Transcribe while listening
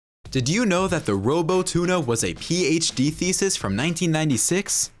Did you know that the RoboTuna was a PhD thesis from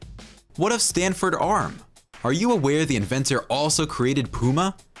 1996? What of Stanford arm? Are you aware the inventor also created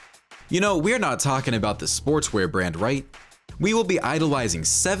PUMA? You know, we're not talking about the sportswear brand, right? We will be idolizing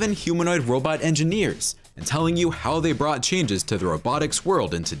 7 humanoid robot engineers and telling you how they brought changes to the robotics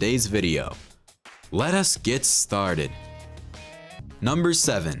world in today's video. Let us get started. Number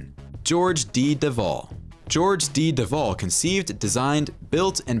 7. George D. Devol. George D. Devol conceived, designed,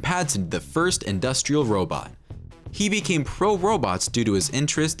 built, and patented the first industrial robot. He became pro-robots due to his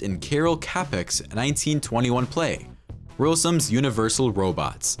interest in Karel Čapek's 1921 play, Rossum's Universal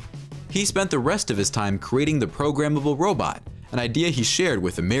Robots. He spent the rest of his time creating the programmable robot, an idea he shared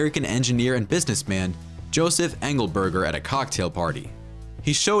with American engineer and businessman Joseph Engelberger at a cocktail party.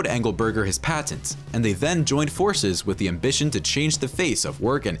 He showed Engelberger his patent, and they then joined forces with the ambition to change the face of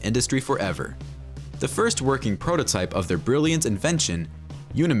work and industry forever. The first working prototype of their brilliant invention,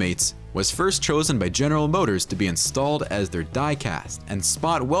 Unimates, was first chosen by General Motors to be installed as their die-cast and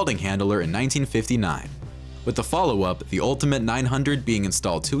spot welding handler in 1959, with the follow-up, the Ultimate 900, being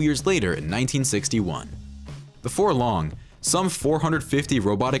installed 2 years later in 1961. Before long, some 450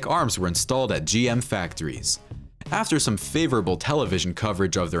 robotic arms were installed at GM factories. After some favorable television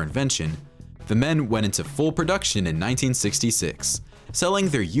coverage of their invention, the men went into full production in 1966, selling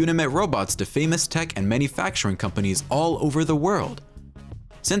their Unimate robots to famous tech and manufacturing companies all over the world.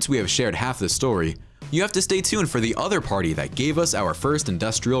 Since we have shared half the story, you have to stay tuned for the other party that gave us our first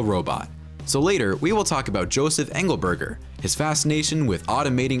industrial robot. So later, we will talk about Joseph Engelberger, his fascination with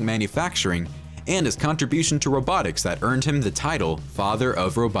automating manufacturing, and his contribution to robotics that earned him the title Father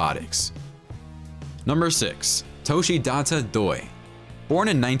of Robotics. Number 6. Toshidata Doi. Born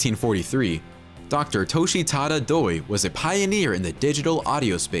in 1943, Dr. Toshitada Doi was a pioneer in the digital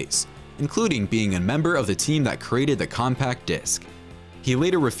audio space, including being a member of the team that created the compact disc. He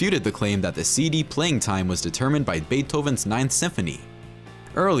later refuted the claim that the CD playing time was determined by Beethoven's Ninth Symphony.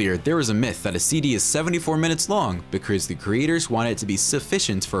 Earlier, there was a myth that a CD is 74 minutes long because the creators wanted it to be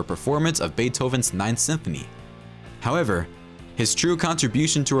sufficient for a performance of Beethoven's Ninth Symphony. However, his true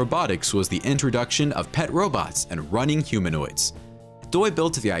contribution to robotics was the introduction of pet robots and running humanoids. Doi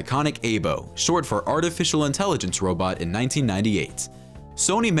built the iconic AIBO, short for Artificial Intelligence Robot, in 1998.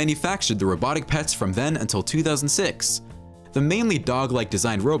 Sony manufactured the robotic pets from then until 2006. The mainly dog-like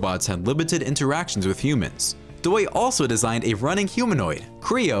designed robots had limited interactions with humans. Doi also designed a running humanoid,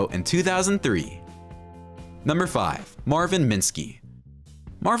 Creo, in 2003. Number 5. Marvin Minsky.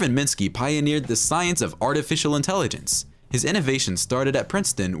 Marvin Minsky pioneered the science of artificial intelligence. His innovation started at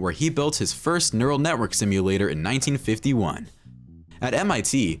Princeton, where he built his first neural network simulator in 1951. At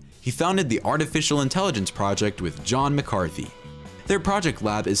MIT, he founded the Artificial Intelligence Project with John McCarthy. Their project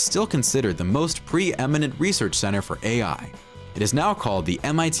lab is still considered the most preeminent research center for AI. It is now called the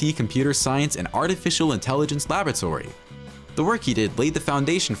MIT Computer Science and Artificial Intelligence Laboratory. The work he did laid the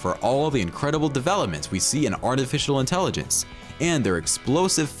foundation for all the incredible developments we see in artificial intelligence and their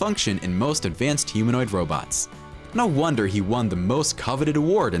explosive function in most advanced humanoid robots. No wonder he won the most coveted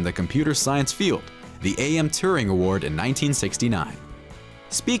award in the computer science field, the A.M. Turing Award, in 1969.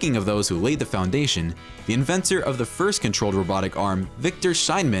 Speaking of those who laid the foundation, the inventor of the first controlled robotic arm, Victor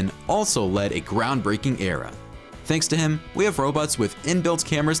Scheinman, also led a groundbreaking era. Thanks to him, we have robots with inbuilt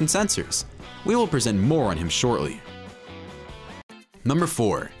cameras and sensors. We will present more on him shortly. Number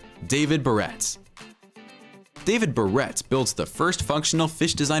 4. David Barrett. David Barrett built the first functional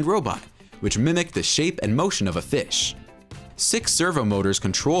fish-designed robot, which mimicked the shape and motion of a fish. 6 servo motors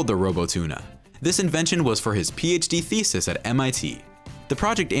controlled the RoboTuna. This invention was for his PhD thesis at MIT. The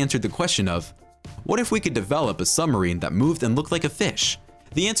project answered the question of, what if we could develop a submarine that moved and looked like a fish?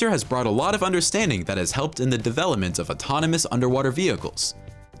 The answer has brought a lot of understanding that has helped in the development of autonomous underwater vehicles.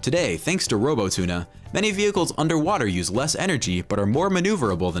 Today, thanks to RoboTuna, many vehicles underwater use less energy but are more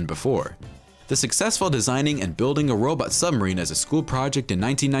maneuverable than before. The successful designing and building a robot submarine as a school project in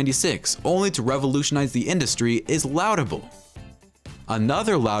 1996, only to revolutionize the industry, is laudable.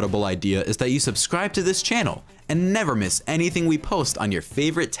 Another laudable idea is that you subscribe to this channel and never miss anything we post on your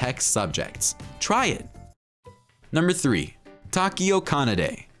favorite tech subjects. Try it! Number 3. Takeo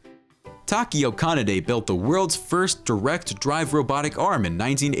Kanade. Takeo Kanade built the world's first direct drive robotic arm in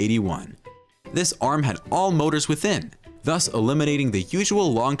 1981. This arm had all motors within, thus eliminating the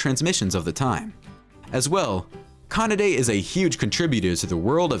usual long transmissions of the time. As well, Kanade is a huge contributor to the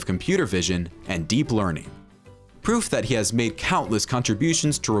world of computer vision and deep learning. Proof that he has made countless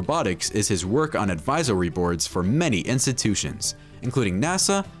contributions to robotics is his work on advisory boards for many institutions, including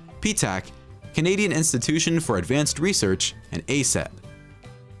NASA, PTAC, Canadian Institution for Advanced Research, and ACEP.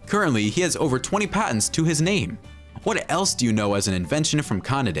 Currently, he has over 20 patents to his name. What else do you know as an invention from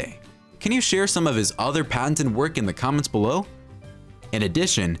Kanade? Can you share some of his other patented work in the comments below? In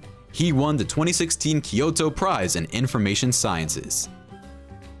addition, he won the 2016 Kyoto Prize in Information Sciences.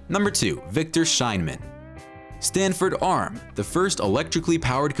 Number 2. Victor Scheinman. Stanford arm, the first electrically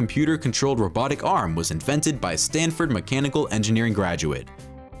powered computer-controlled robotic arm, was invented by a Stanford mechanical engineering graduate.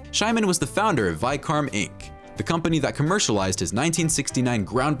 Scheinman was the founder of Vicarm Inc., the company that commercialized his 1969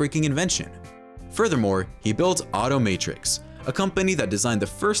 groundbreaking invention. Furthermore, he built Automatrix, a company that designed the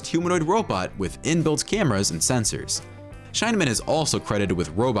first humanoid robot with inbuilt cameras and sensors. Scheinman is also credited with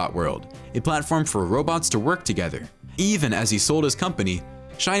Robot World, a platform for robots to work together. Even as he sold his company,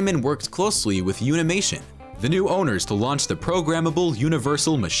 Scheinman worked closely with Unimation, the new owners, to launch the programmable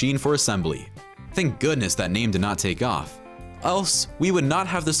universal machine for assembly. Thank goodness that name did not take off. Else, we would not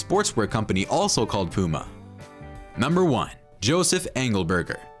have the sportswear company also called PUMA. Number 1. Joseph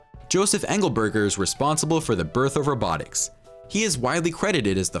Engelberger. Joseph Engelberger is responsible for the birth of robotics. He is widely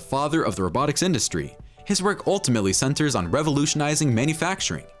credited as the father of the robotics industry. His work ultimately centers on revolutionizing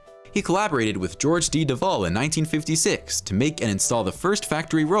manufacturing. He collaborated with George D. Duvall in 1956 to make and install the first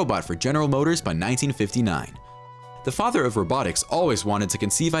factory robot for General Motors by 1959. The father of robotics always wanted to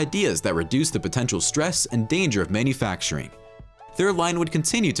conceive ideas that reduce the potential stress and danger of manufacturing. Their line would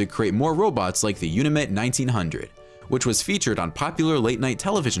continue to create more robots like the Unimate 1900, which was featured on popular late-night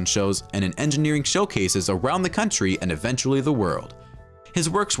television shows and in engineering showcases around the country and eventually the world. His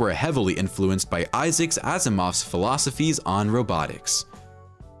works were heavily influenced by Isaac Asimov's philosophies on robotics.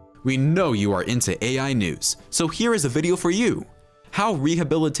 We know you are into AI news, so here is a video for you: how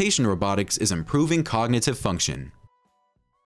rehabilitation robotics is improving cognitive function.